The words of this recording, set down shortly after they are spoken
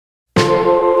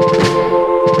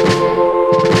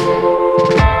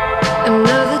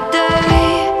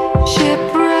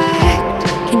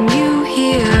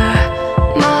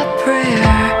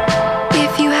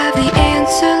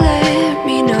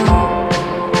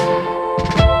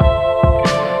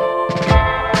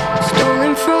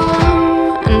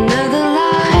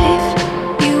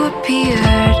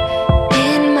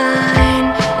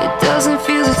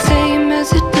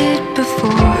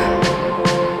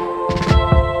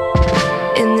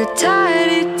And the tide,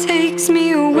 it takes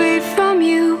me away from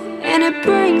you, and it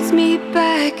brings me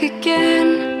back again.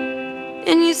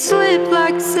 And you slip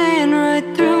like sand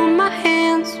right through my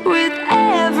hands with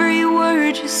every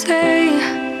word you say.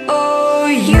 Oh,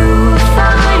 you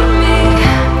find me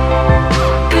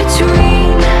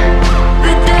between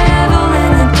the devil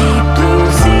and the deep blue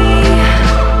sea,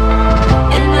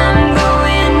 and I'm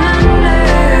going under.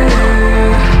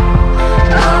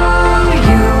 Oh,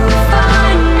 you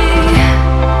find me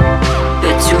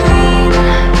between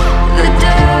the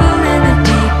devil and the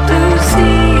deep blue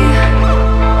sea,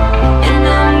 and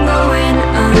I'm going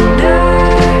under.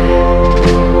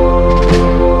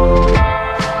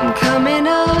 I'm coming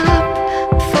up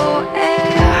for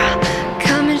air.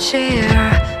 Come and share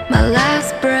my last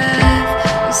breath,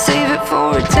 and save it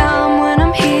for a time when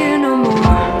I'm here no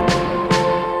more.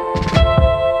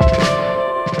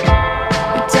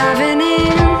 We're diving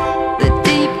in the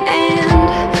deep end,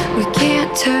 we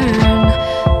can't turn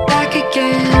back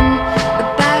again. The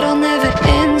battle never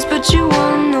ends, but you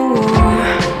won the war.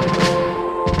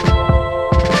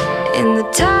 And the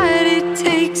tide, it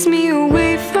takes me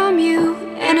away from you,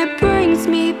 and it brings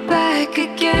me back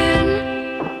again.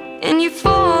 And you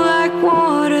fall like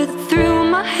water through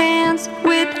my hands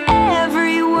with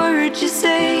every word you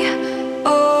say.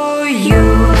 Oh, you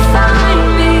find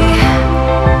me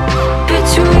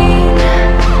between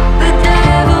the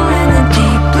devil and the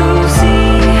deep blue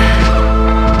sea,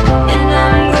 and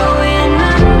I'm going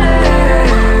under.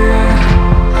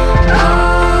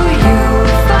 Oh, you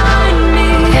find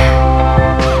me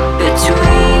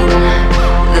between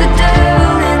the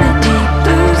devil and the deep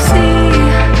blue sea,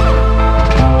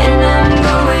 and I'm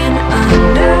going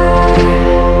under.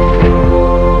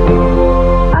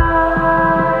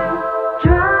 I'm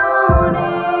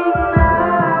drowning now,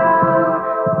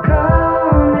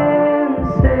 come and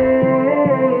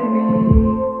save me,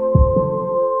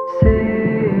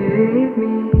 save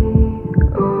me.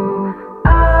 Oh,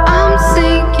 I'm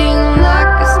sinking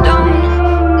like a stone.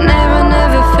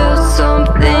 Never felt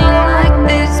something like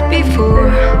this before.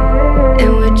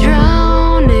 And we're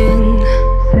drowning,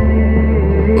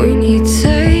 we need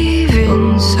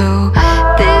saving. So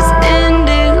this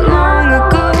ended long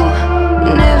ago.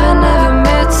 Never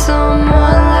met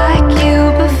someone like you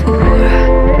before.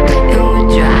 And we're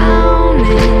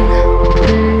drowning,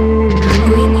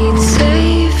 we need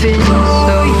saving.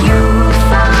 So you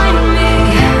find me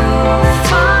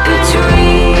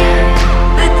between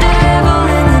the devil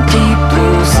and the deep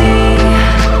blue sea,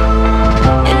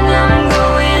 and I'm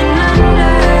going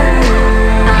under.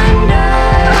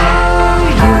 Oh,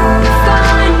 you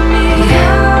find me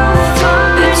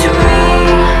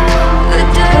between the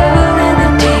devil and the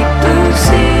deep blue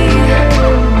sea,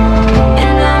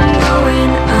 and I'm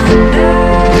going under.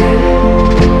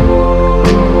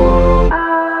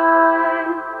 I'm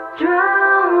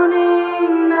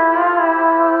drowning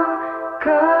now,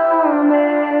 come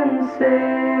and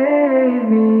save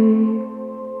me,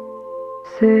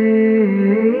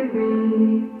 save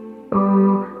me.